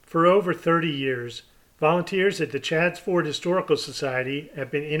For over 30 years, volunteers at the Chadds Ford Historical Society have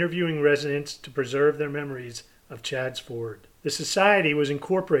been interviewing residents to preserve their memories of Chadds Ford. The society was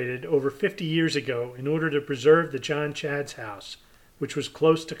incorporated over 50 years ago in order to preserve the John Chadds house, which was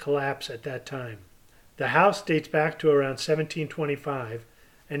close to collapse at that time. The house dates back to around 1725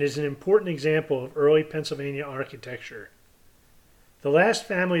 and is an important example of early Pennsylvania architecture. The last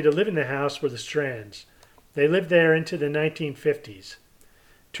family to live in the house were the Strands. They lived there into the 1950s.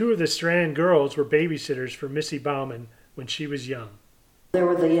 Two of the Strand girls were babysitters for Missy Bauman when she was young. There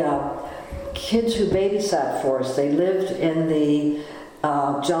were the kids who babysat for us. They lived in the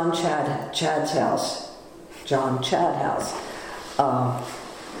John Chad's house. John Chadd house.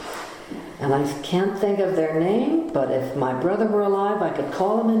 And I can't think of their name, but if my brother were alive, I could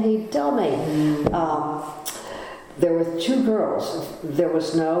call him and he'd tell me. There were two girls. There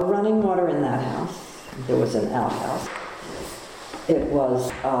was no running water in that house. There was an outhouse. It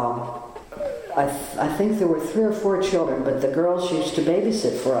was, I think there were 3 or 4 children, but the girls used to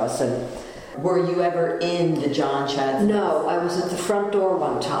babysit for us. And were you ever in the John Chadd? No, I was at the front door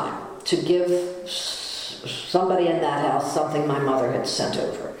one time to give somebody in that house something my mother had sent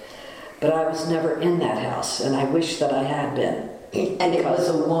over. But I was never in that house, and I wish that I had been. And it was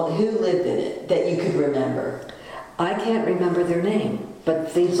who lived in it that you could remember? I can't remember their name,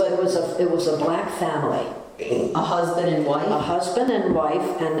 but it was a black family. A husband and wife? A husband and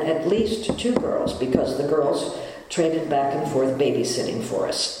wife, and at least 2 girls, because the girls traded back and forth babysitting for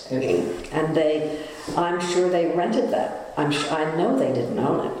us. And I'm sure they rented that. I know they didn't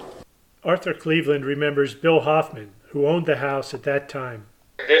own it. Arthur Cleveland remembers Bill Hoffman, who owned the house at that time.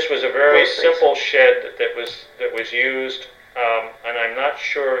 This was a very simple shed that was used, and I'm not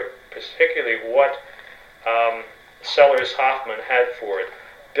sure particularly what Sellers Hoffman had for it.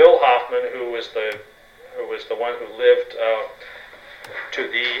 Bill Hoffman, who was the one who lived to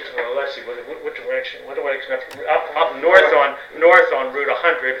the let's see, what direction? Up north on Route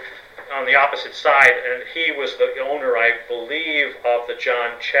 100 on the opposite side, and he was the owner, I believe, of the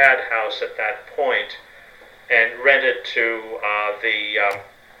John Chadd house at that point, and rented to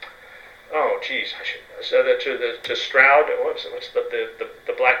to Stroud. What's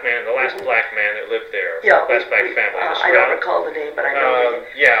the black man, the last black man that lived there? Yeah, last black family. I don't recall the name, but I know.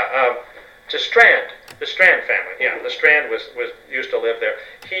 To Strand, the Strand family. Yeah, the Strand was used to live there.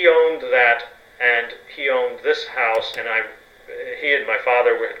 He owned that, and he owned this house, and he and my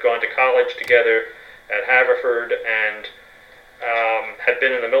father had gone to college together at Haverford, and had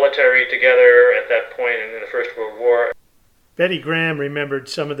been in the military together at that point in the First World War. Betty Graham remembered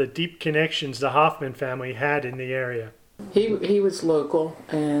some of the deep connections the Hoffman family had in the area. He was local,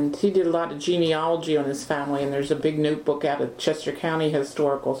 and he did a lot of genealogy on his family, and there's a big notebook out of Chester County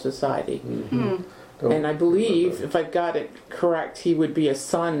Historical Society. Mm-hmm. And I believe, if I've got it correct, he would be a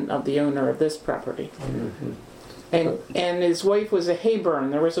son of the owner of this property. Mm-hmm. And his wife was a Hayburn.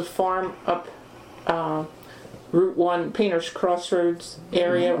 There was a farm up Route 1, Painter's Crossroads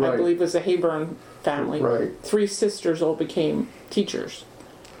area, right. I believe was a Hayburn family. Right. 3 sisters all became teachers.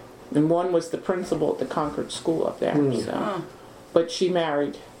 And one was the principal at the Concord School up there. So. But she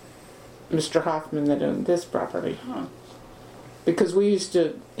married Mr. Hoffman that owned this property. Because we used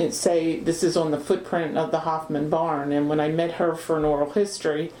to say this is on the footprint of the Hoffman barn, and when I met her for an oral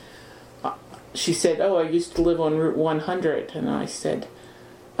history, she said, "Oh, I used to live on Route 100." And I said,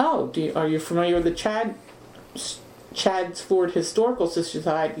 "Oh, are you familiar with the Chadds Ford Historical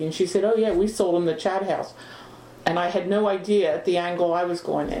Society?" And she said, "Oh yeah, we sold them the Chadd house." And I had no idea at the angle I was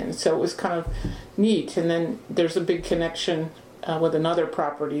going in, so it was kind of neat. And then there's a big connection with another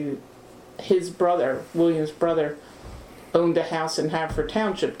property. His brother, William's brother, owned a house in Haverford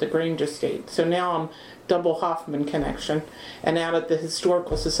Township, the Grange Estate. So now I'm double Hoffman connection. And out at the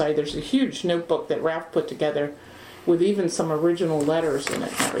Historical Society, there's a huge notebook that Ralph put together with even some original letters in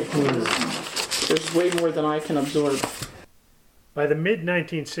it and everything. There's way more than I can absorb. By the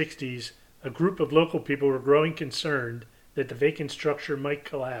mid-1960s, a group of local people were growing concerned that the vacant structure might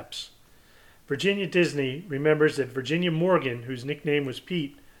collapse. Virginia Disney remembers that Virginia Morgan, whose nickname was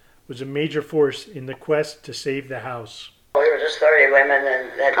Pete, was a major force in the quest to save the house. We were just 30 women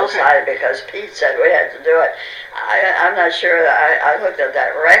and had decided because Pete said we had to do it. I'm not sure that I looked at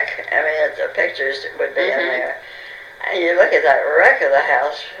that wreck. I mean, the pictures would be in there. And you look at that wreck of the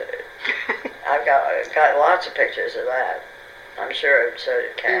house, I've got lots of pictures of that. I'm sure so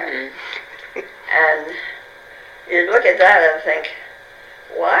did Karen. And you look at that and think,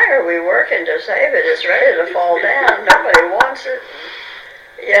 why are we working to save it? It's ready to fall down. Nobody wants it.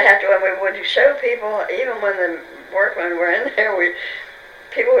 You have to, when we would show people, even when the workmen were in there,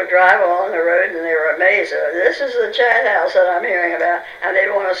 people would drive along the road and they were amazed. This is the Chad house that I'm hearing about, and they'd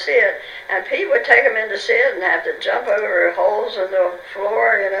want to see it. And Pete would take them in to see it and have to jump over holes in the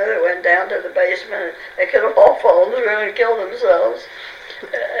floor, that went down to the basement. They could have all fallen through and killed themselves.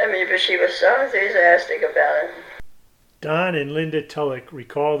 But she was so enthusiastic about it. Don and Linda Tulloch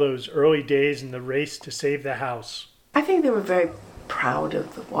recall those early days in the race to save the house. I think they were very proud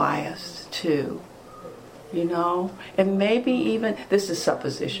of the Wyeths, too. And maybe even, this is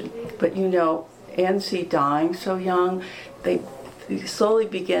supposition, but Nancy dying so young, they slowly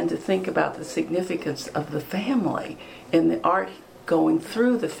began to think about the significance of the family and the art going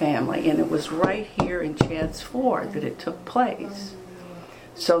through the family, and it was right here in Chadds Ford that it took place.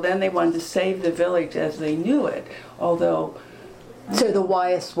 So then they wanted to save the village as they knew it, although... So the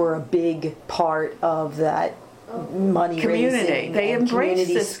Wyeths were a big part of that money raising, they embraced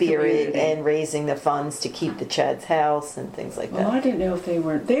community this spirit, community. and raising the funds to keep the Chadds house and things like that. Well, I didn't know if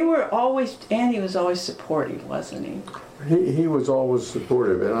they were always, Andy was always supportive, wasn't he? He was always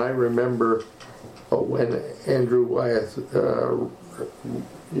supportive, and I remember when Andrew Wyeth,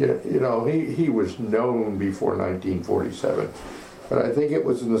 he was known before 1947, but I think it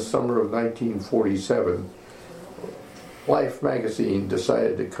was in the summer of 1947, Life magazine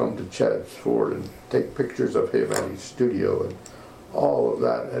decided to come to Chadds Ford and take pictures of him at his studio and all of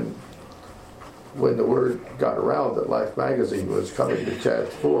that. And when the word got around that Life magazine was coming to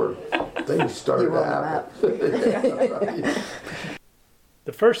Chadds Ford, things started to happen. Yeah, right.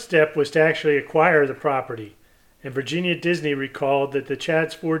 The first step was to actually acquire the property, and Virginia Disney recalled that the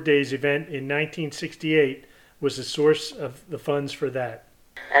Chadds Ford Days event in 1968 was the source of the funds for that.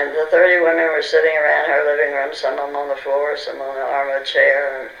 And the 30 women were sitting around her living room, some of them on the floor, some on the arm of a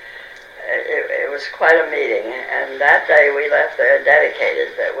chair. And it was quite a meeting. And that day we left there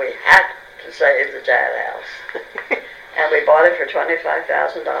dedicated that we had to save the Chad house. And we bought it for $25,000.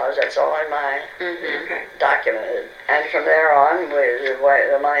 That's all in my documented. And from there on,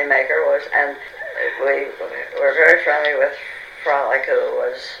 the money maker was, and we were very friendly with Frolic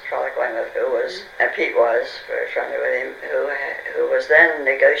Weymouth, and Pete was very friendly with him, who was then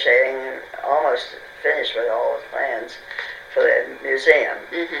negotiating, almost finished with all the plans for the museum.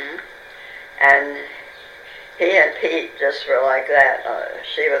 And he and Pete just were like that.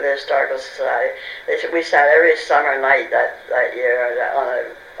 She with the Historical Society. We sat every summer night that year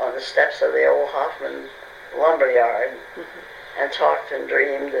on the steps of the old Hoffman lumberyard and talked and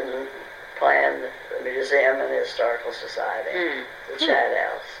dreamed and planned the museum and the Historical Society, the Chad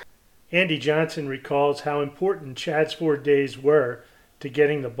House. Andy Johnson recalls how important Chadds Ford Days were to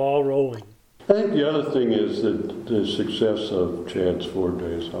getting the ball rolling. I think the other thing is that the success of Chadds Ford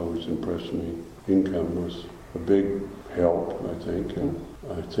Days always impressed me. Income was a big help, I think, and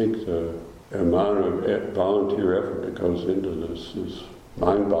I think the amount of volunteer effort that goes into this is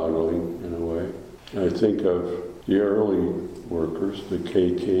mind-boggling in a way. I think of the early workers, the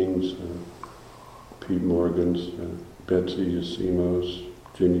Kay Kings, Pete Morgans, Betsy Yasimos,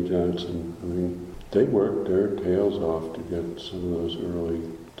 Ginny Johnson. I mean, they worked their tails off to get some of those early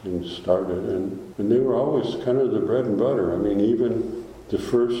things started, and they were always kind of the bread and butter. I mean, even the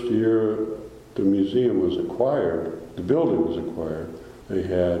first year the museum was acquired, the building was acquired, they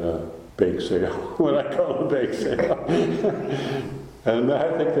had a bake sale, what I call a bake sale. And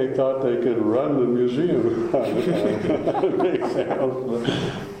I think they thought they could run the museum on bake sales.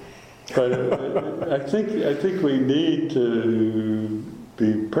 But I think we need to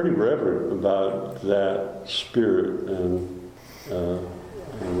be pretty reverent about that spirit and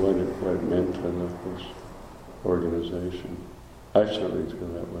what it meant to this organization. I certainly feel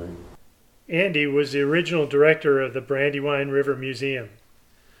that way. Andy was the original director of the Brandywine River Museum.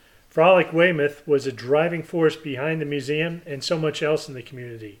 Frolic Weymouth was a driving force behind the museum and so much else in the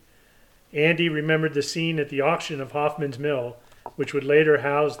community. Andy remembered the scene at the auction of Hoffman's Mill, which would later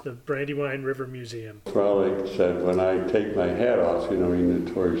house the Brandywine River Museum. Frolic said, when I take my hat off, he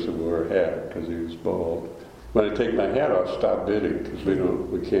notoriously wore a hat because he was bald. When I take my hat off, stop bidding because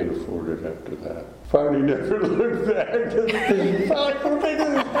we can't afford it after that. Finally never looked back. Frolic put a bid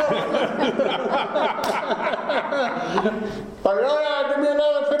in his hat. Like, oh yeah, give me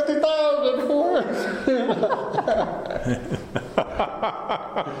another 50,000 for it.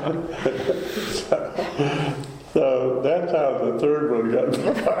 So that's how the third one got.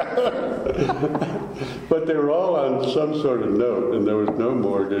 But they were all on some sort of note, and there was no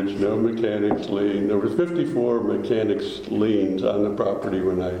mortgage, no mechanics lien. There was 54 mechanics liens on the property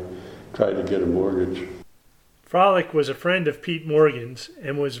when I tried to get a mortgage. Frolic was a friend of Pete Morgan's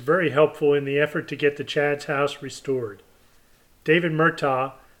and was very helpful in the effort to get the Chadds house restored. David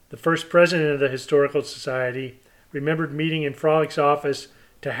Murtaugh, the first president of the Historical Society, remembered meeting in Frolic's office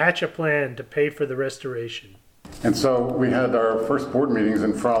to hatch a plan to pay for the restoration. And so we had our first board meetings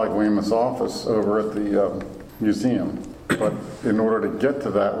in Frolic Weymouth's office over at the museum. But in order to get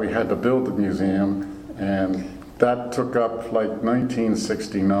to that, we had to build the museum, and that took up like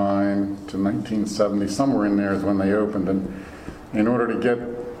 1969 to 1970, somewhere in there is when they opened. And in order to get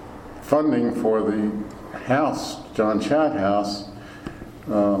funding for the house, John Chadd House,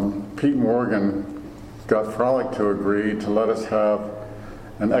 Pete Morgan got Frolic to agree to let us have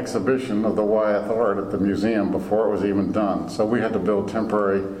an exhibition of the Wyeth art at the museum before it was even done. So we had to build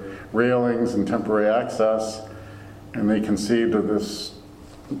temporary railings and temporary access, and they conceived of this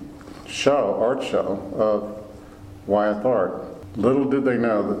art show of Wyeth art. Little did they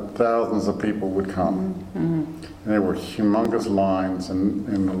know that thousands of people would come. And there were humongous lines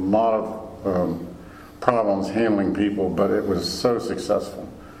and a lot of problems handling people, but it was so successful.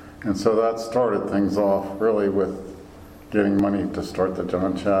 And so that started things off really with getting money to start the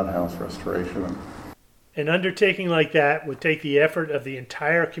John Chadd House restoration. An undertaking like that would take the effort of the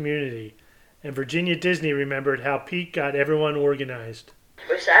entire community, and Virginia Disney remembered how Pete got everyone organized.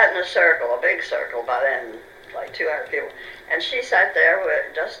 We sat in a circle, a big circle by then, like 200 people, and she sat there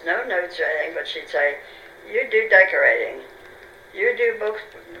with just no notes or anything, but she'd say, you do decorating, you do book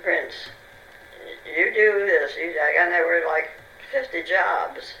prints, you do this, and there were like 50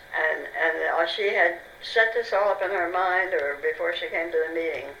 jobs, and she had set this all up in her mind or before she came to the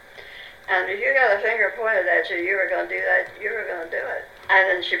meeting. And if you got a finger pointed at you, you were going to do that, you were going to do it. And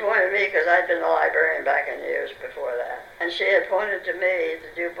then she pointed at me because I'd been a librarian back in the years before that. And she had pointed to me to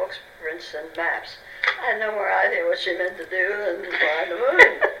do books, prints, and maps. I had no more idea what she meant to do than fly the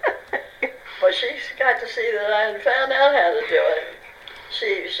moon. But she got to see that I had found out how to do it.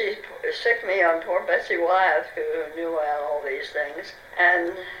 She sicked me on poor Betsy Wyeth, who knew all these things.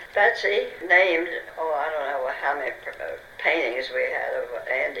 And Betsy named, I don't know how many paintings we had of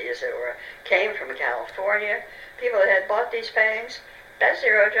Andes that came from California. People that had bought these paintings. Betsy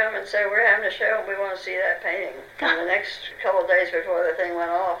wrote to them and said, we're having a show and we want to see that painting. And the next couple of days before the thing went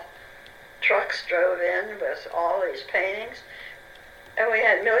off, trucks drove in with all these paintings. And we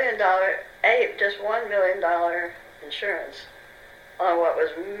had just $1 million insurance on what was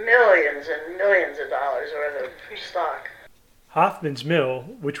millions and millions of dollars worth of stock. Hoffman's Mill,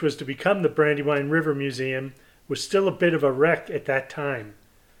 which was to become the Brandywine River Museum, was still a bit of a wreck at that time,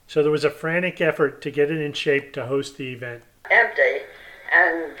 so there was a frantic effort to get it in shape to host the event. Empty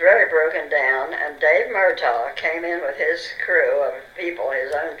and very broken down, and Dave Murtaugh came in with his crew of people,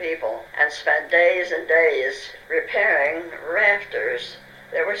 his own people, and spent days and days repairing rafters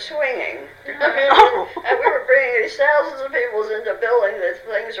that were swinging. And we were bringing these thousands of people into the building that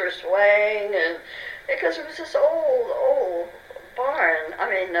things were swaying, and because it was this old barn,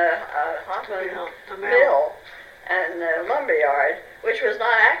 Hoffman Mill and lumberyard, which was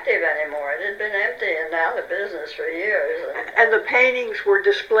not active anymore. It had been empty and out of business for years. And the paintings were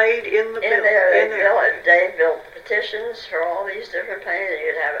displayed in the in there. Dave built petitions for all these different paintings.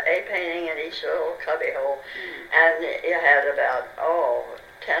 You'd have a painting in each little cubbyhole, and you had about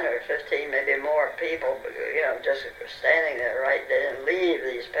 10 or 15, maybe more people, just standing there. Right, they didn't leave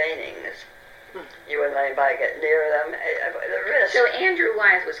these paintings. You wouldn't let anybody get near them. The risk. So Andrew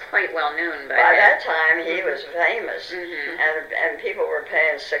Wyeth was quite well known by that time. He was famous, and people were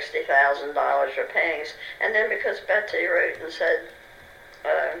paying $60,000 for paintings. And then because Betsy wrote and said,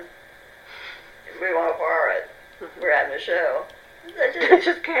 "We want to borrow it. We're having a show," they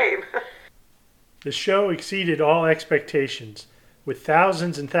just came. The show exceeded all expectations, with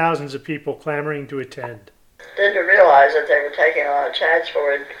thousands and thousands of people clamoring to attend. Didn't realize that they were taking on a Chadds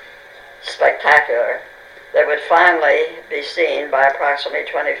Ford spectacular that would finally be seen by approximately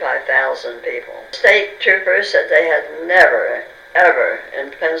 25,000 people. State troopers said they had never, ever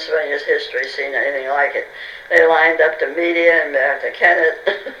in Pennsylvania's history seen anything like it. They lined up to media and to Kennett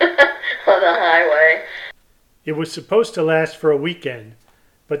on the highway. It was supposed to last for a weekend,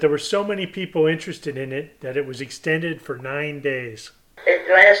 but there were so many people interested in it that it was extended for 9 days. It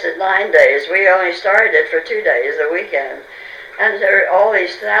lasted 9 days. We only started it for 2 days, a weekend. And there were all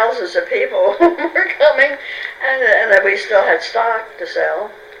these thousands of people were coming, and we still had stock to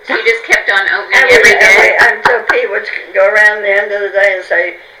sell. So you just kept on opening every day? Until Pete would go around the end of the day and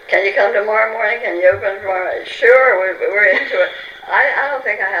say, can you come tomorrow morning? Can you open tomorrow morning? Sure, we're into it. I don't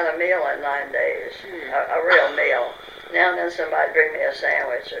think I had a meal in 9 days, a real meal. Now and then somebody'd bring me a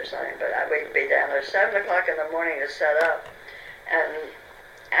sandwich or something, but we'd be down there 7 o'clock in the morning to set up,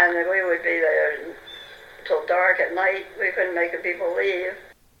 and we would be there till dark at night. We couldn't make the people leave.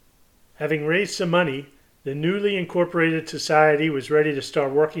 Having raised some money, the newly incorporated society was ready to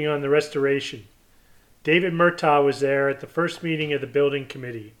start working on the restoration. David Murtaugh was there at the first meeting of the building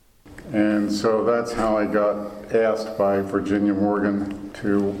committee. And so that's how I got asked by Virginia Morgan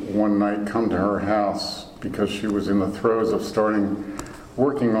to one night come to her house because she was in the throes of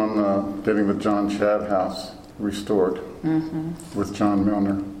working on getting the John Chadd house restored with John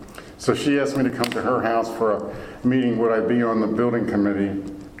Milner. So she asked me to come to her house for a meeting. Would I be on the building committee?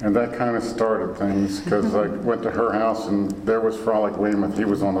 And that kind of started things because I went to her house and there was Frolic Weymouth. He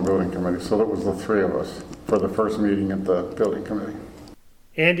was on the building committee. So that was the three of us for the first meeting at the building committee.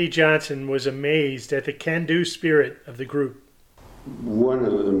 Andy Johnson was amazed at the can-do spirit of the group. One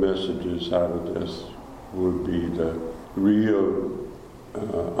of the messages out of this would be the real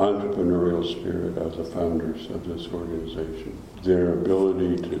entrepreneurial spirit of the founders of this organization. Their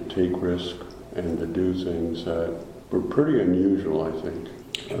ability to take risk and to do things that were pretty unusual, I think.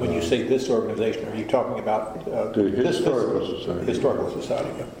 And when you say this organization, are you talking about the Historical Society? Historical Society,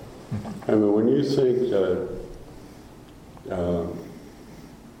 yeah. I mean, when you think that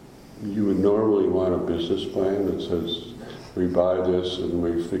you would normally want a business plan that says, we buy this and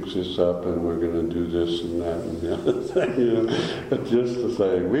we fix this up and we're going to do this and that and the other thing, you know. But just to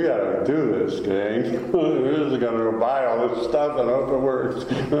say, we got to do this, gang. We're just going to go buy all this stuff and hope it works.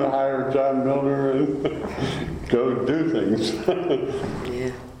 We're going to hire John Milner and go do things.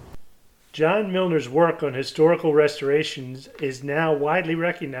 Yeah. John Milner's work on historical restorations is now widely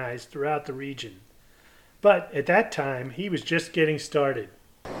recognized throughout the region. But at that time, he was just getting started.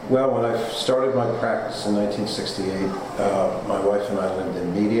 Well, when I started my practice in 1968, my wife and I lived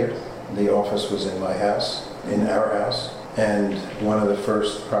in Media. The office was in my house, in our house, and one of the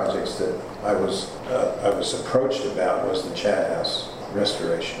first projects that I was approached about was the Chadd House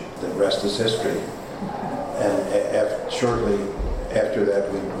restoration. The rest is history. And shortly after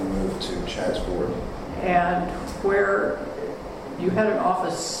that, we moved to Chadd's Ford. And where you had an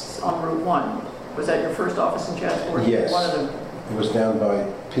office on Route 1, was that your first office in Chadd's Ford? Yes. One of them. It was down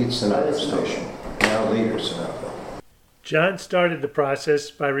by Pete's Sunoco Station, now Leader Sunoco. John started the process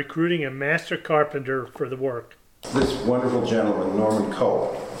by recruiting a master carpenter for the work. This wonderful gentleman, Norman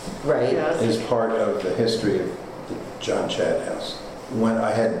Culp, is part of the history of the John Chadd House. When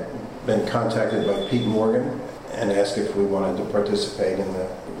I had been contacted by Pete Morgan and asked if we wanted to participate in the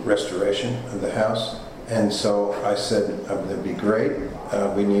restoration of the house, and so I said, that'd be great.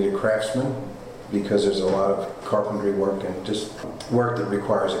 We need a craftsman, because there's a lot of carpentry work and just work that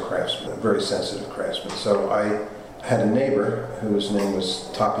requires a craftsman, a very sensitive craftsman. So I had a neighbor whose name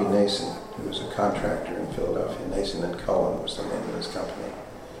was Toppy Nason, who was a contractor in Philadelphia. Nason and Cullen was the name of his company.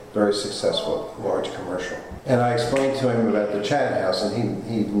 Very successful, large commercial. And I explained to him about the Chadd House, and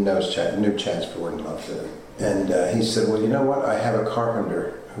he knew Chadd's Ford and loved it. And he said, well, you know what? I have a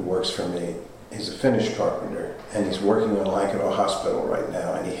carpenter who works for me. He's a Finnish carpenter, and he's working on Lankenau Hospital right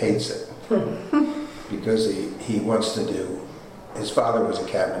now, and he hates it. Because he wants to do, his father was a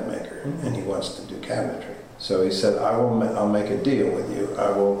cabinet maker, and he wants to do cabinetry. So he said, I'll make a deal with you.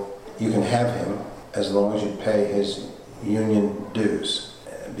 You can have him as long as you pay his union dues,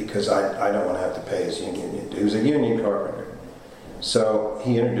 because I don't want to have to pay his union dues. He was a union carpenter. So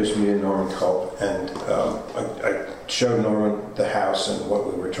he introduced me to Norman Culp, and I showed Norman the house and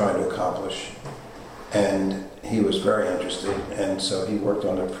what we were trying to accomplish. And he was very interested, and so he worked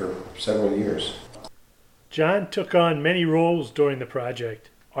on it for several years. John took on many roles during the project: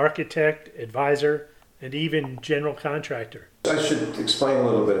 architect, advisor, and even general contractor. I should explain a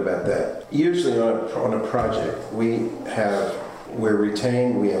little bit about that. Usually on a project, we're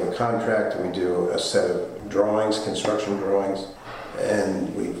retained, we have a contract, we do a set of drawings, construction drawings,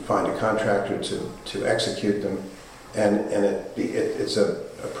 and we find a contractor to execute them. And it's a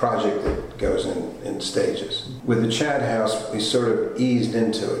project that goes in stages. With the Chadd House, we sort of eased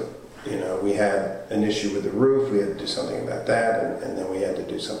into it. You know, we had an issue with the roof, we had to do something about that, and then we had to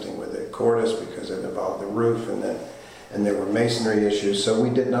do something with the cornice because it involved the roof, and there were masonry issues, so we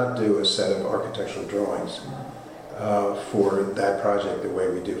did not do a set of architectural drawings for that project the way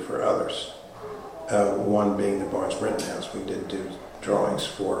we do for others. One being the Barnes Brinton House, we did do drawings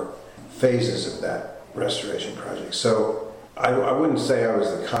for phases of that restoration project. So I wouldn't say I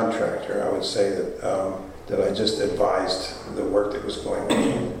was the contractor. I would say that I just advised the work that was going on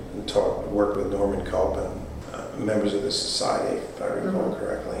and worked with Norman Culp and members of the society, if I recall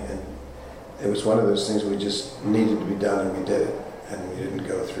correctly. And it was one of those things we just needed to be done, and we did it. And we didn't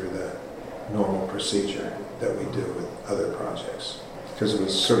go through the normal procedure that we do with other projects, because it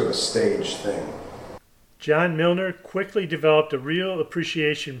was sort of a staged thing. John Milner quickly developed a real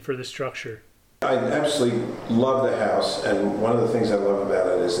appreciation for the structure. I absolutely love the house, and one of the things I love about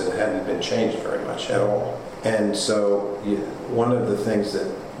it is that it hadn't been changed very much at all. And so one of the things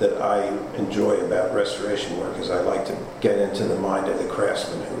that that I enjoy about restoration work is I like to get into the mind of the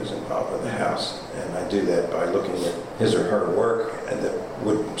craftsman who was involved with the house. And I do that by looking at his or her work and the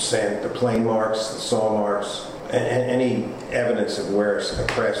wood sand, the plane marks, the saw marks, and any evidence of where a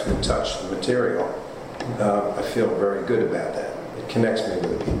craftsman touched the material. I feel very good about that. It connects me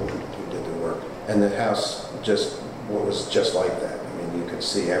with the people who did the work. And the house was just like that. I mean, you could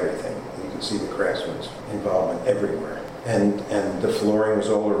see everything. You could see the craftsman's involvement everywhere. And the flooring was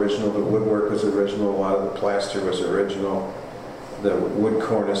all original, the woodwork was original, a lot of the plaster was original. The wood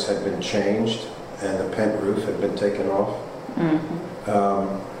cornice had been changed, and the pent roof had been taken off.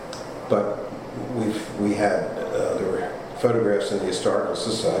 But we had, there were photographs in the Historical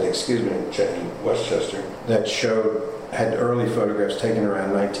Society, in Westchester, that had early photographs taken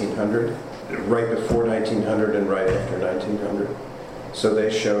around 1900, right before 1900 and right after 1900. So they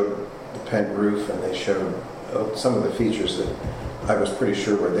showed the pent roof, and they showed some of the features that I was pretty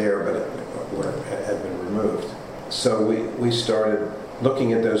sure were there, but had been removed. So we started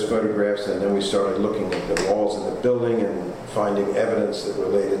looking at those photographs, and then we started looking at the walls in the building and finding evidence that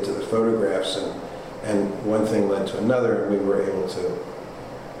related to the photographs, and one thing led to another, and we were able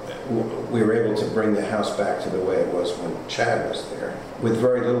to bring the house back to the way it was when Chad was there, with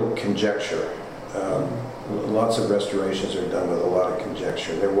very little conjecture. Lots of restorations are done with a lot of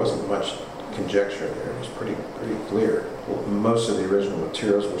conjecture. There wasn't much conjecture there. It was pretty clear. Most of the original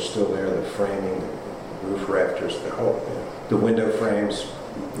materials were still there: the framing, the roof rafters, the window frames,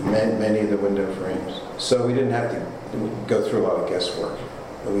 many of the window frames. So we didn't have to go through a lot of guesswork.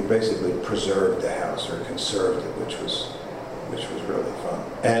 We basically preserved the house, or conserved it, which was really fun.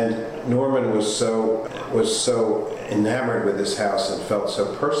 And Norman was so enamored with this house and felt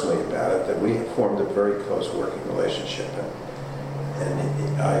so personally about it that we formed a very close working relationship.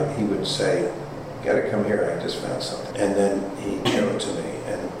 And he would say, "You got to come here, I just found something." And then he'd show it to me,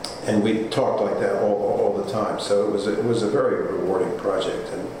 and we talked like that all the time. So it was a very rewarding project.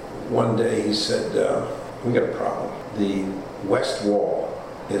 And one day he said, "We got a problem. The west wall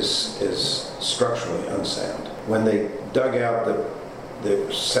is structurally unsound. When they dug out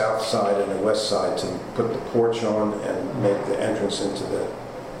the south side and the west side to put the porch on and make the entrance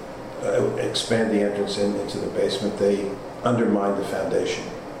expand the entrance into the basement, they undermined the foundation.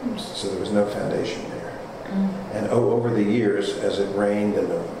 So there was no foundation there. And over the years, as it rained and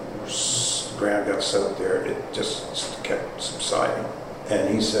the ground got soaked there, it just kept subsiding. And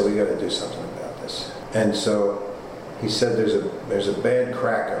he said, "We got to do something about this." And so he said, there's a bad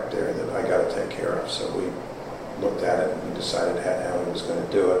crack up there that I got to take care of. So we looked at it and we decided how he was going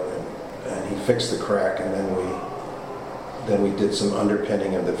to do it. And he fixed the crack, and then we did some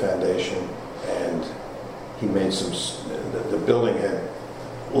underpinning of the foundation, and he made the building had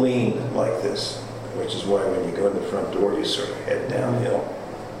leaned like this, which is why when you go in the front door, you sort of head downhill.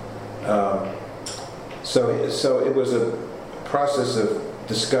 So it was a process of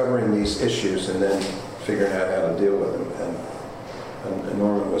discovering these issues and then figuring out how to deal with them. And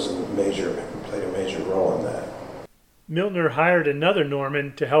Norman played a major role in that. Miltner hired another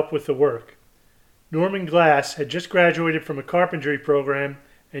Norman to help with the work. Norman Glass had just graduated from a carpentry program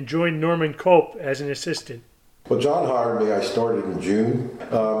and joined Norman Culp as an assistant. Well, John hired me. I started in June,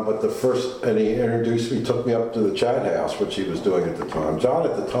 and he introduced me, took me up to the Chad House, which he was doing at the time. John,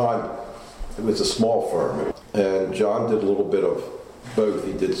 at the time, it was a small firm, and John did a little bit of both.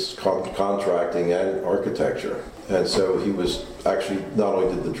 He did contracting and architecture, and so he was actually not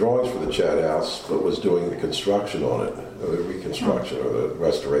only did the drawings for the Chad House, but was doing the construction on it, or the reconstruction or the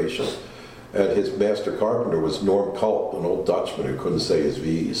restoration. And his master carpenter was Norm Culp, an old Dutchman who couldn't say his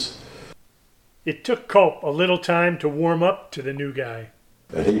V's. It took Culp a little time to warm up to the new guy.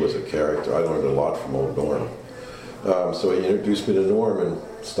 And he was a character. I learned a lot from old Norm. So he introduced me to Norm and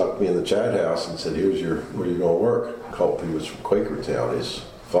stuck me in the Chad House and said, "Here's where you're going to work." Culp, he was from Quakertown. His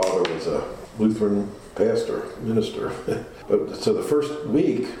father was a Lutheran pastor, minister. So the first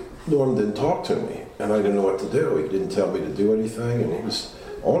week, Norm didn't talk to me, and I didn't know what to do. He didn't tell me to do anything, and he was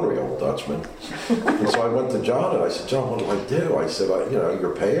ornery old Dutchman. And so I went to John and I said, "John, what do I do?" I said,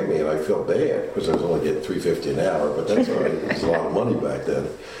 "You're paying me," and I feel bad because I was only getting $3.50 an hour, but that's all right. It was a lot of money back then.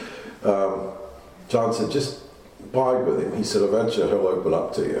 John said, "Just bide with him." He said, "Eventually he'll open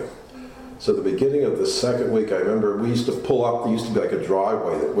up to you." So the beginning of the second week, I remember we used to pull up. There used to be like a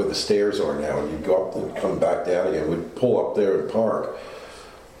driveway where the stairs are now, and you'd go up and come back down again. We'd pull up there and park.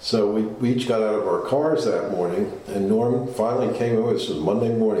 So we each got out of our cars that morning, and Norm finally came over. This was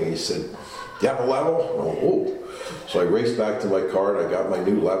Monday morning. He said, "Do you have a level?" Oh. So I raced back to my car, and I got my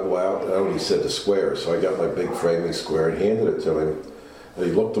new level out, and he said the square. So I got my big framing square and handed it to him. And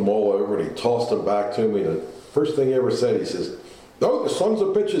he looked them all over, and he tossed them back to me. And the first thing he ever said, he says, "Oh, the sons of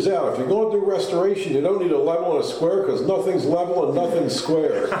bitches out. If you're going to do restoration, you don't need a level and a square because nothing's level and nothing's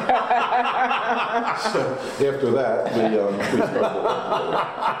square." So after that, we started.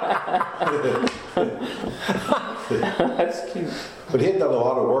 That's cute. But he had done a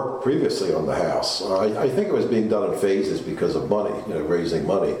lot of work previously on the house. I think it was being done in phases because of money, raising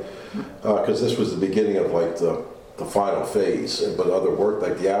money, because this was the beginning of like the final phase. But other work,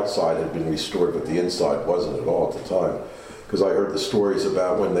 like the outside, had been restored, but the inside wasn't at all at the time. Because I heard the stories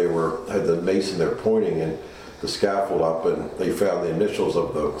about when they had the mason there pointing and the scaffold up, and they found the initials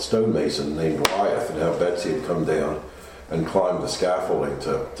of the stonemason named Wyeth, and how Betsy had come down and climbed the scaffolding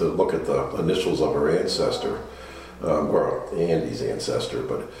to look at the initials of her ancestor. Or Andy's ancestor,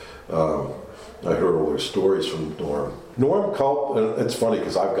 but I heard all their stories from Norm. Norm Culp, and it's funny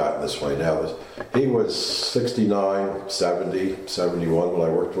because I've gotten this way now, he was 69, 70, 71 when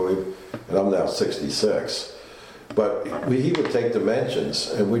I worked with him, and I'm now 66. But he would take dimensions,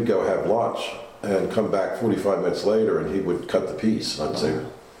 and we'd go have lunch, and come back 45 minutes later, and he would cut the piece. And I'd say,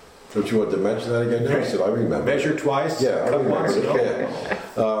 "Don't you want to dimension that again?" No, he said, "I remember." Measure twice, yeah, cut once. Yeah.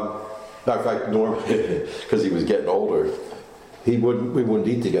 In fact, Norm, because he was getting older, we wouldn't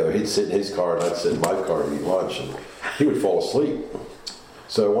eat together. He'd sit in his car and I'd sit in my car to eat lunch, and he would fall asleep.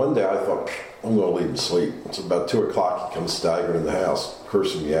 So one day I thought, I'm going to leave him sleep. It's about 2 o'clock, he comes staggering in the house,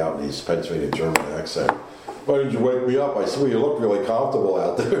 cursing me out in his Pennsylvania German accent. "Why didn't you wake me up?" I said, "Well, you look really comfortable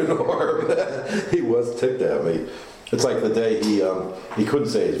out there, Norm." He was ticked at me. It's like the day he couldn't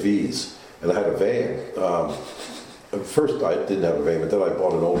say his V's, and I had a van. At first, I didn't have a van, but then I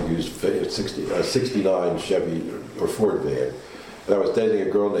bought an old used 69 Chevy or Ford van. And I was dating a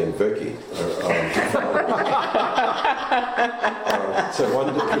girl named Vicky. So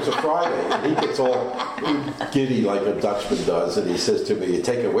one day, it was a Friday, and he gets all giddy like a Dutchman does, and he says to me, "You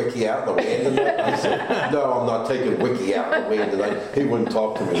taking Wiki out in the wind tonight?" I said, "No, I'm not taking Wiki out in the wind tonight." He wouldn't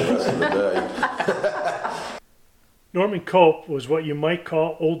talk to me the rest of the day. Norman Culp was what you might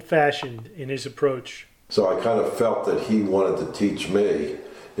call old-fashioned in his approach. So I kind of felt that he wanted to teach me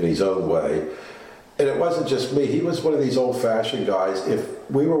in his own way. And it wasn't just me. He was one of these old-fashioned guys. If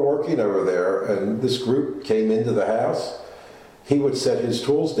we were working over there and this group came into the house, he would set his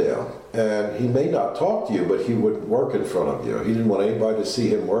tools down. And he may not talk to you, but he would work in front of you. He didn't want anybody to see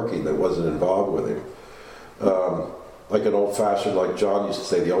him working that wasn't involved with him. Like an old-fashioned, like John used to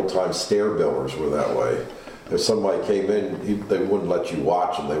say, the old-time stair builders were that way. If somebody came in, they wouldn't let you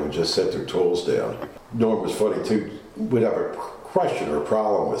watch them. They would just set their tools down. Norm was funny, too. We'd have a question or a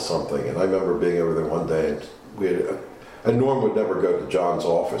problem with something, and I remember being over there one day, and Norm would never go to John's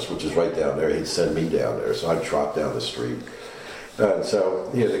office, which is right down there. He'd send me down there, so I'd trot down the street. And so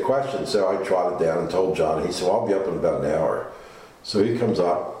he had a question, so I trotted down and told John, and he said, "Well, I'll be up in about an hour." So he comes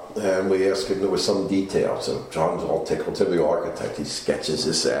up, and we ask him, there was some detail. So John's all tickled, typical architect. He sketches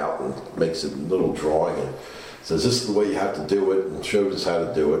this out and makes a little drawing and says, "This is the way you have to do it," and shows us how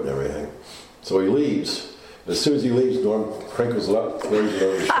to do it and everything. So he leaves. As soon as he leaves, Norm crinkles it up, throws it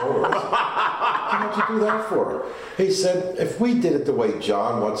over his shoulder. "What'd you do that for?" He said, "If we did it the way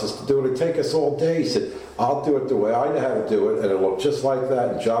John wants us to do it, it'd take us all day." He said, "I'll do it the way I know how to do it, and it'll look just like that,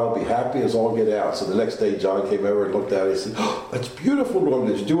 and John will be happy as all get out." So the next day, John came over and looked at it. He said, "Oh, that's beautiful, Norm.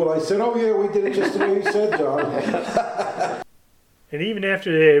 Did you do what I said?" "Oh, yeah, we did it just the way you said, John." And even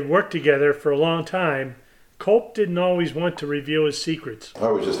after they had worked together for a long time, Culp didn't always want to reveal his secrets. I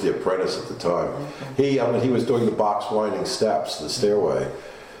was just the apprentice at the time. He was doing the box winding steps, the stairway.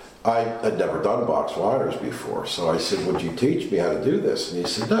 I had never done box winders before, so I said, "Would you teach me how to do this?" And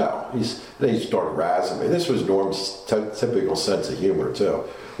he said, "No." Then he started razzing me. This was Norm's typical sense of humor, too.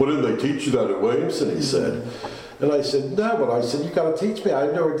 "Well, didn't they teach you that at Williamson?" he said. And I said, "No," but I said, "You got to teach me. I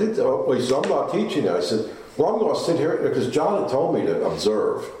never did that." Well, he said, "I'm not teaching you." I said, "Well, I'm going to sit here," because John had told me to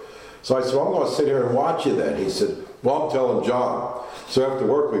observe. So I said, "Well, I'm going to sit here and watch you then." He said, "Well, I'm telling John." So after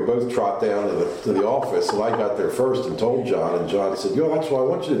work, we both trot down to the office, and I got there first and told John, and John said, "That's what I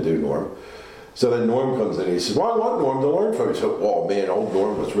want you to do, Norm." So then Norm comes in, and he says, "Well, I want Norm to learn from you." So, oh man, old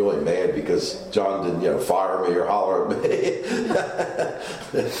Norm was really mad because John didn't, fire me or holler at me.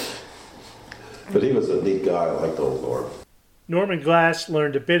 But he was a neat guy. I liked old Norm. Norman Glass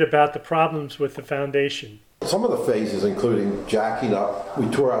learned a bit about the problems with the foundation. Some of the phases, including jacking up, we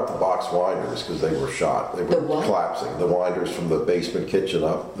tore out the box winders because they were shot. They were collapsing. The winders from the basement kitchen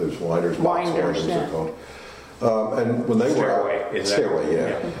up, those box winders are called. And when they were out, stairway,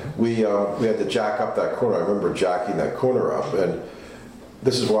 yeah. We had to jack up that corner. I remember jacking that corner up, and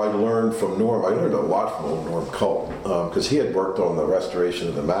this is what I learned from Norm. I learned a lot from old Norm Culp because he had worked on the restoration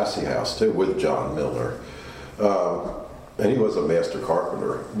of the Massey House too with John Milner. And he was a master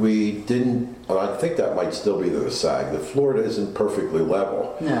carpenter. we didn't, and I think that might still be the sag. The floor isn't perfectly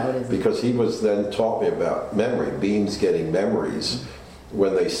level. No, it isn't. Because he was then taught me about memory, beams getting memories.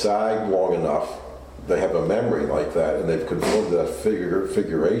 When they sag long enough, they have a memory like that, and they've conformed to that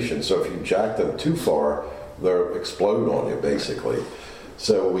figuration. So if you jack them too far, they'll explode on you, basically.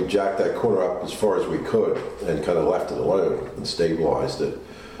 So we jacked that corner up as far as we could and kind of left it alone and stabilized it.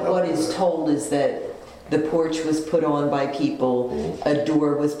 What is told is that the porch was put on by people, a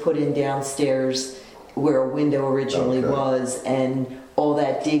door was put in downstairs where a window originally was, and all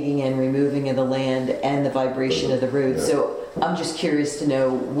that digging and removing of the land and the vibration of the roof. Yeah. So I'm just curious to know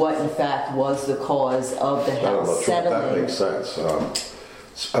what in fact was the cause of the house settling. That makes sense.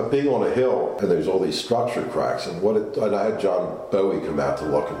 Being on a hill and there's all these structure cracks, and I had John Bowie come out to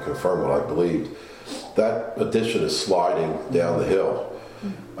look and confirm what I believed. That addition is sliding down the hill.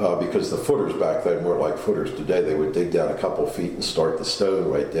 Because the footers back then weren't like footers today. They would dig down a couple feet and start the stone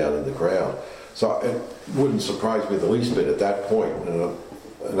right down in the ground. So it wouldn't surprise me the least bit at that point,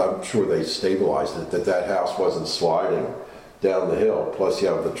 and I'm sure they stabilized it, that house wasn't sliding down the hill. Plus you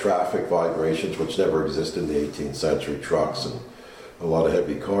have the traffic vibrations, which never existed in the 18th century, trucks and a lot of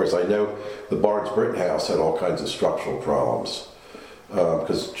heavy cars. I know the Barnes Britton house had all kinds of structural problems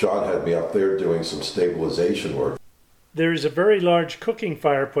because John had me up there doing some stabilization work. There is a very large cooking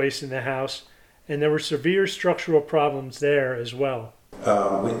fireplace in the house, and there were severe structural problems there as well.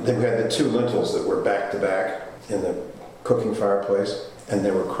 Then we had the two lintels that were back to back in the cooking fireplace, and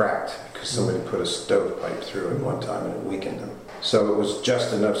they were cracked because somebody put a stovepipe through it one time and it weakened them. So it was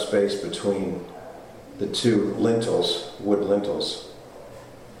just enough space between the two lintels, wood lintels,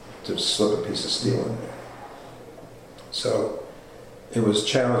 to slip a piece of steel in there. So it was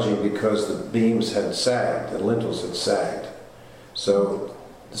challenging because the beams had sagged, the lintels had sagged. So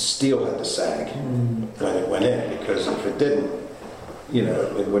the steel had to sag when it went in, because if it didn't,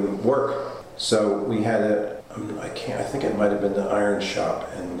 it wouldn't work. So we had I think it might have been the iron shop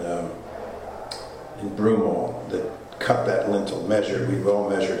in Broomall that cut that lintel, measured. We all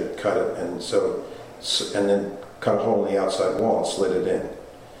measured it, cut it, and then cut a hole in the outside wall and slid it in.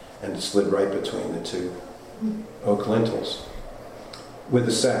 And it slid right between the two oak lintels with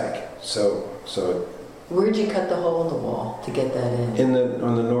the sag. So where'd you cut the hole in the wall to get that in?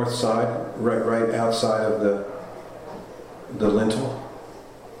 On the north side, right outside of the lintel.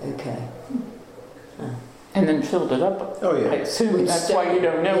 Okay. And then filled it up. Oh yeah. I assume that's why you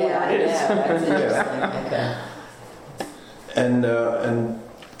don't know where it is. That's interesting. Okay.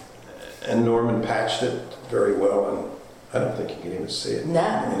 And Norman patched it very well, and I don't think you can even see it. No,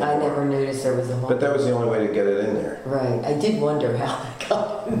 I never noticed there was a hole. But that was the only way to get it in there. Right. I did wonder how that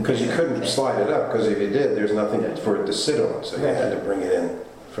got in. Because you couldn't slide it up, because if you did, there's nothing for it to sit on, so you had to bring it in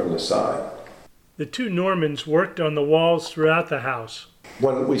from the side. The two Normans worked on the walls throughout the house.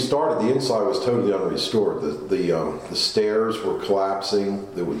 When we started, the inside was totally unrestored. The stairs were collapsing.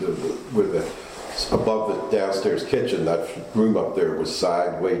 Above the downstairs kitchen, that room up there was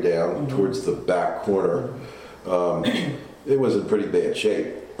sagged way down towards the back corner. It was in pretty bad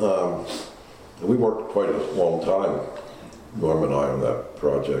shape. We worked quite a long time, Norm and I, on that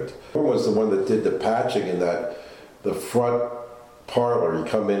project. Norm was the one that did the patching in the front parlor. You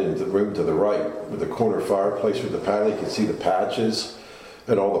come in the room to the right with the corner fireplace with the paneling. You can see the patches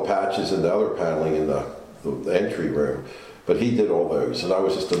and all the patches and the other paneling in the entry room. But he did all those, and I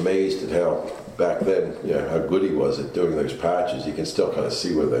was just amazed at how back then, how good he was at doing those patches. You can still kind of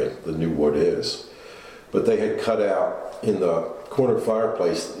see where the new wood is. But they had cut out in the corner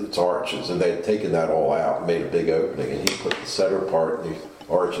fireplace its arches, and they had taken that all out and made a big opening, and he put the center part and the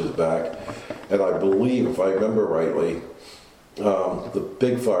arches back. And I believe, if I remember rightly, the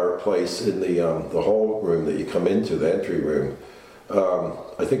big fireplace in the hall room that you come into, the entry room,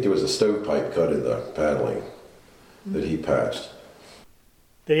 I think there was a stovepipe cut in the paneling that he patched.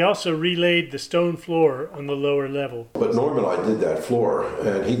 They also relaid the stone floor on the lower level. But Norm and I did that floor,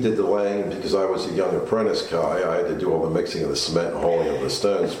 and he did the laying because I was a young apprentice guy. I had to do all the mixing of the cement and hauling of the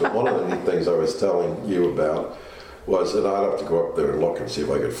stones. But one of the neat things I was telling you about was, and I'd have to go up there and look and see if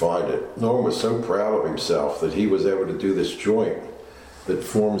I could find it. Norm was so proud of himself that he was able to do this joint that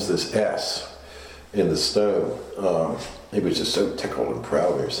forms this S in the stone. He was just so tickled and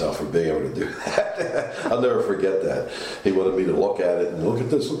proud of himself for being able to do that. I'll never forget that. He wanted me to look at it and look at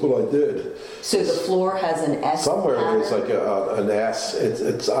this, look what I did. So the floor has an S somewhere pattern? There's like an S.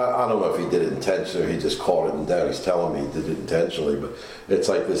 I don't know if he did it intentionally or he just called it down. He's telling me he did it intentionally, but it's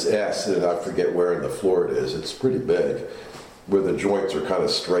like this S, and I forget where in the floor it is. It's pretty big, where the joints are kind of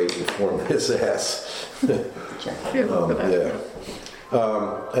straight and form this S. Yeah.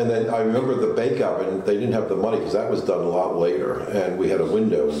 And then I remember the bake oven, they didn't have the money because that was done a lot later. And we had a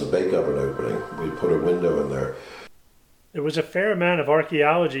window in the bake oven opening. We put a window in there. There was a fair amount of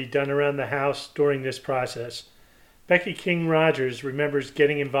archaeology done around the house during this process. Becky King Rogers remembers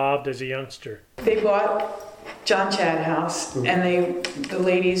getting involved as a youngster. They bought John Chad House, and the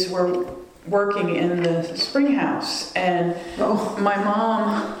ladies were working in the spring house, and my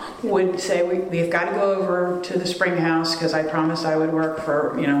mom would say, we've got to go over to the spring house because I promised I would work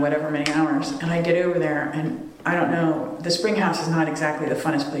for whatever many hours. And I get over there, and I don't know, the spring house is not exactly the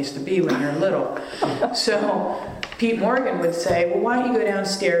funnest place to be when you're little. So Pete Morgan would say, well, why don't you go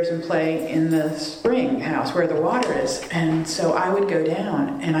downstairs and play in the spring house where the water is? And so I would go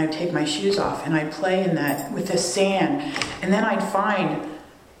down and I'd take my shoes off and I'd play in that with the sand, and then I'd find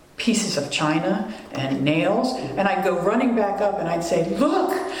pieces of china and nails, and I'd go running back up and I'd say,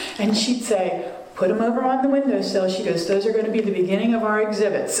 look, and she'd say, put them over on the windowsill. She goes, those are going to be the beginning of our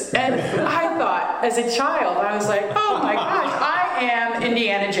exhibits. And I thought, as a child, I was like, oh my gosh, I am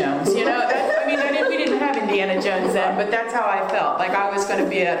Indiana Jones. We didn't have Indiana Jones then, but that's how I felt. Like I was going to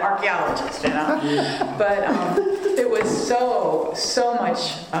be an archaeologist, But it was so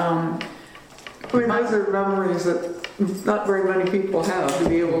much. Those are memories that not very many people have, to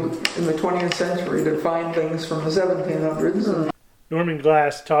be able to, in the 20th century, to find things from the 1700s. Norman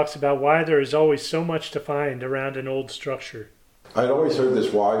Glass talks about why there is always so much to find around an old structure. I'd always heard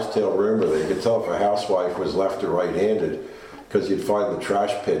this wives' tale rumor that you could tell if a housewife was left or right-handed because you'd find the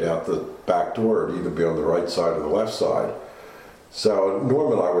trash pit out the back door. It'd either be on the right side or the left side. So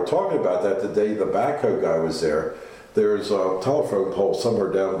Norm and I were talking about that the day the backhoe guy was there. There's a telephone pole somewhere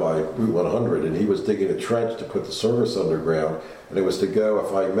down by Route 100, and he was digging a trench to put the service underground, and it was to go,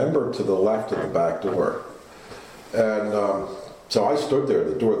 if I remember, to the left of the back door. And so I stood there at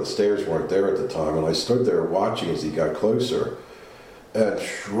the door. The stairs weren't there at the time, and I stood there watching as he got closer. And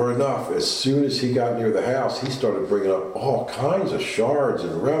sure enough, as soon as he got near the house, he started bringing up all kinds of shards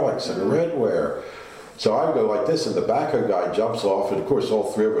and relics and redware. So I go like this, and the backhoe guy jumps off, and of course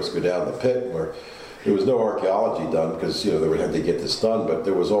all three of us go down the pit where there was no archaeology done because they would have to get this done, but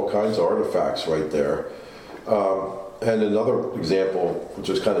there was all kinds of artifacts right there. And another example, which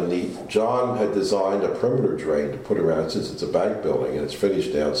was kind of neat, John had designed a perimeter drain to put around, since it's a bank building and it's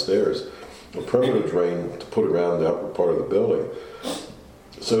finished downstairs, a perimeter drain to put around the upper part of the building.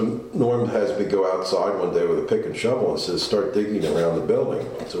 So Norm has me go outside one day with a pick and shovel and says, start digging around the building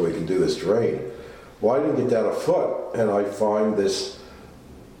so we can do this drain. Well, I didn't get down a foot, and I find this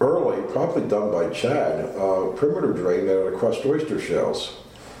early, probably done by Chad, perimeter drain made out of crushed oyster shells.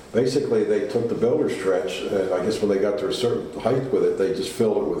 Basically, they took the builder's trench, and I guess when they got to a certain height with it, they just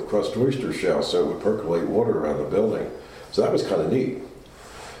filled it with crushed oyster shells so it would percolate water around the building. So that was kind of neat.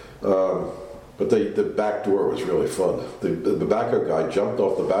 But the back door was really fun. The backhoe guy jumped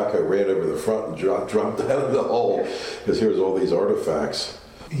off the backhoe, ran over the front, and dropped down in the hole, because here's all these artifacts.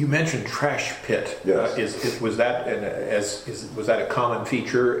 You mentioned trash pit. Yes. Was that a common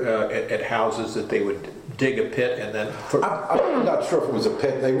feature at houses that they would dig a pit and then? I'm not sure if it was a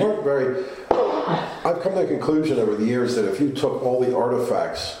pit. They weren't very. I've come to the conclusion over the years that if you took all the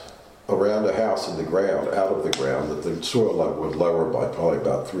artifacts around a house in the ground, out of the ground, that the soil level would lower by probably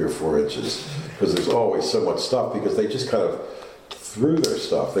about 3 or 4 inches, because there's always so much stuff. Because they just kind of threw their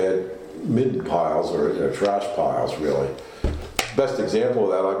stuff. They had mid piles or trash piles, really. Best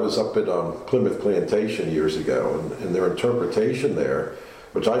example of that, I was up at Plymouth Plantation years ago, and their interpretation there,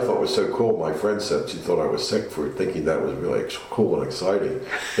 which I thought was so cool, my friend said she thought I was sick for thinking that was really cool and exciting.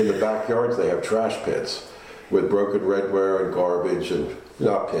 In the backyards, they have trash pits with broken redware and garbage, and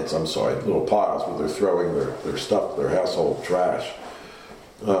not pits, I'm sorry, little piles where they're throwing their stuff, their household trash.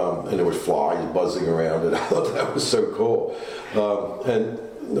 And there was flies buzzing around it. I thought that was so cool. And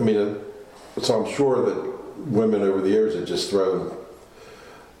I mean, so I'm sure that women over the years have just thrown,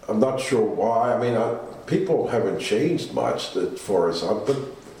 I'm not sure why, I mean, people haven't changed much as far as, but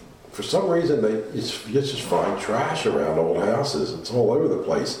for some reason you just find trash around old houses. It's all over the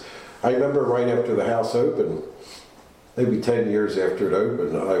place. I remember right after the house opened, maybe 10 years after it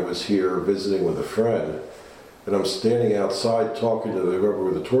opened, I was here visiting with a friend, and I'm standing outside talking to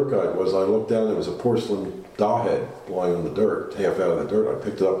whoever the tour guide was. I looked down, there was a porcelain doll head lying on the dirt, half out of the dirt. I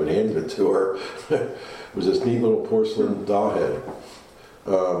picked it up and handed it to her. It was this neat little porcelain doll head.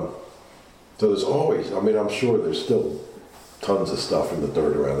 So there's always, I mean, I'm sure there's still tons of stuff in the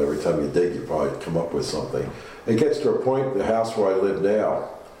dirt around. Every time you dig, you probably come up with something. It gets to a point, the house where I live now,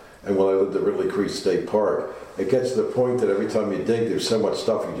 and when I lived at Ridley Creek State Park, it gets to the point that every time you dig, there's so much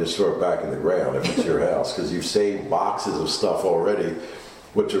stuff you just throw it back in the ground if it's your house, because you've saved boxes of stuff already,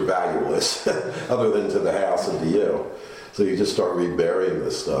 which are valueless, other than to the house and to you. So you just start reburying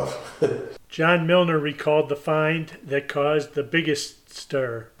this stuff. John Milner recalled the find that caused the biggest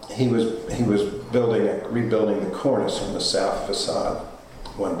stir. He was rebuilding the cornice on the south facade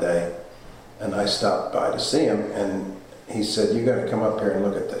one day, and I stopped by to see him, and he said, "You got to come up here and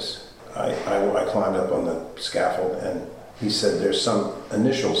look at this." I climbed up on the scaffold, and he said, "There's some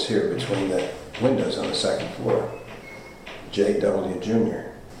initials here between the windows on the second floor, J.W.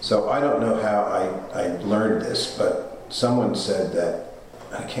 Jr." So I don't know how I learned this, but someone said that,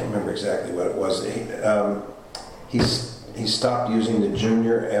 I can't remember exactly what it was. He stopped using the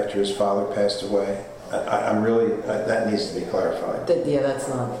junior after his father passed away. I'm really, that needs to be clarified. Yeah, that's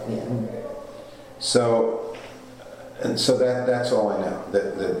not, yeah. So that's all I know.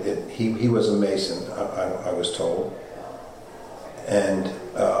 That he was a Mason, I was told, and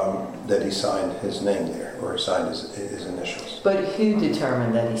that he signed his name there, or signed his initials. But who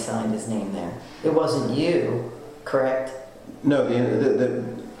determined that he signed his name there? It wasn't you, correct? No, the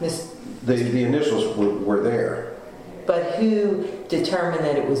initials were there. But who determined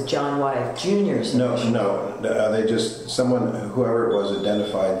that it was John Wyeth Jr.'s initials? No. They just, whoever it was,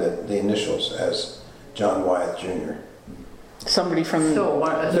 identified the initials as John Wyeth Jr. Somebody from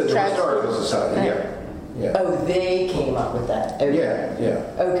the Historical Society, yeah. Oh, they came up with that. Okay.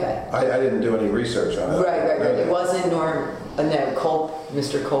 Yeah. Okay. I didn't do any research on it. Right. It wasn't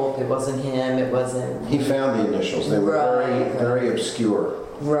Mr. Culp. It wasn't him. It wasn't. He found the initials. They were very obscure.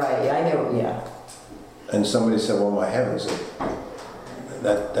 Right. I know. Yeah. And somebody said, "Well, my heavens,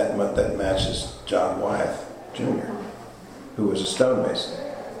 that matches John Wyeth Jr., who was a stonemason."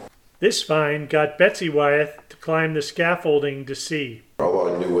 This find got Betsy Wyeth to climb the scaffolding to see.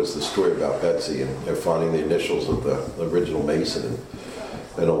 All I knew was the story about Betsy and finding the initials of the original mason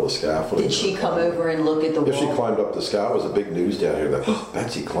and all the scaffolding. Did she come over and look at the wall? If she climbed up the scaffolding, it was a big news down here that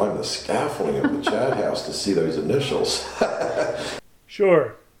Betsy climbed the scaffolding of the Chad house to see those initials.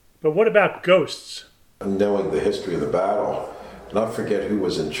 Sure, but what about ghosts? Knowing the history of the battle, and I forget who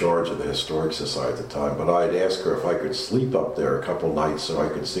was in charge of the Historic Society at the time, but I'd ask her if I could sleep up there a couple nights so I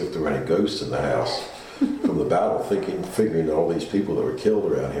could see if there were any ghosts in the house from the battle, figuring that all these people that were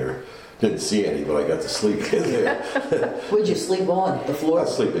killed around here. Didn't see any, but I got to sleep in there. Would you sleep on the floor? A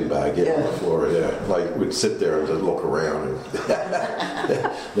sleeping bag, on the floor, yeah. Like, we'd sit there and just look around and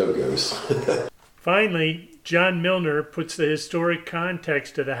no ghosts. Finally, John Milner puts the historic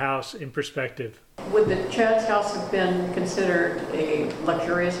context of the house in perspective. Would the Chad's house have been considered a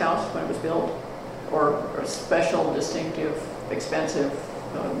luxurious house when it was built, or a special, distinctive, expensive?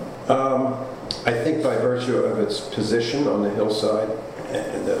 I think by virtue of its position on the hillside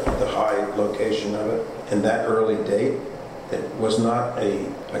and the high location of it, in that early date, it was not a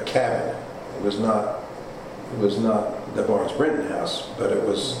cabin. It was not the Barnes Brinton house, but it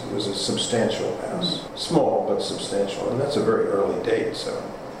was a substantial house, small but substantial, and that's a very early date. So.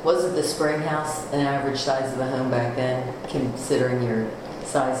 Was it the spring house an average size of a home back then, considering your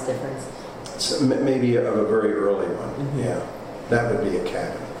size difference? So maybe of a very early one, yeah. That would be a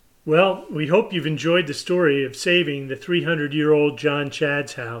cabin. Well, we hope you've enjoyed the story of saving the 300-year-old John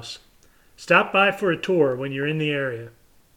Chad's house. Stop by for a tour when you're in the area.